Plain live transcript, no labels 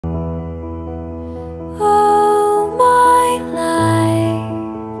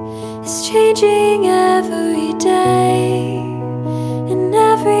changing every day in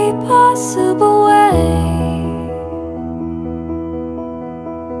every possible way.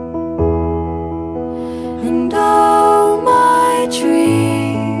 And all my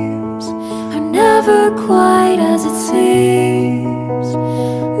dreams are never quite as it seems,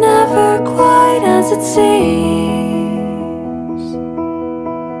 never quite as it seems.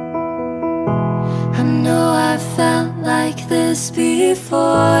 I know I've felt like this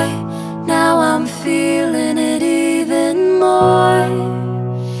before, now I'm feeling it even more,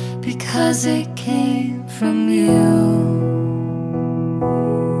 because it came from you.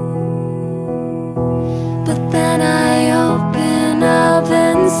 But then I open up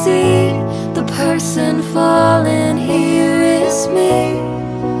and see the person falling here is me,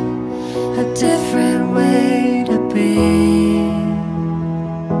 a different way to be.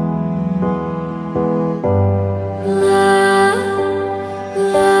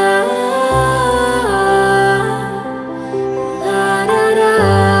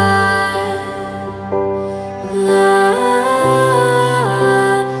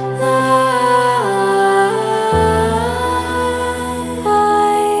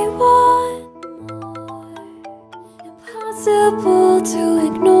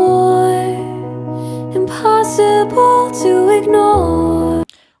 Impossible to ignore.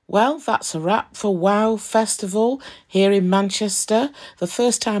 Well, that's a wrap for Wow Festival here in Manchester, the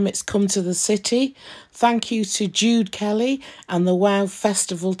first time it's come to the city. Thank you to Jude Kelly and the Wow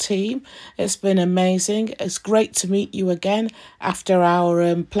Festival team. It's been amazing. It's great to meet you again after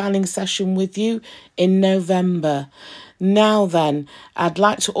our planning session with you in November. Now then, I'd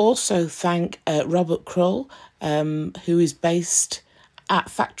like to also thank Robert Krull, who is based at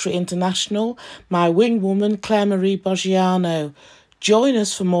Factory International, my wing woman, Claire Marie Boggiano. Join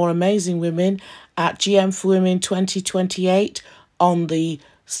us for more amazing women at GM for Women 2028 on the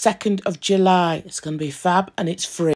 2nd of July. It's going to be fab and it's free.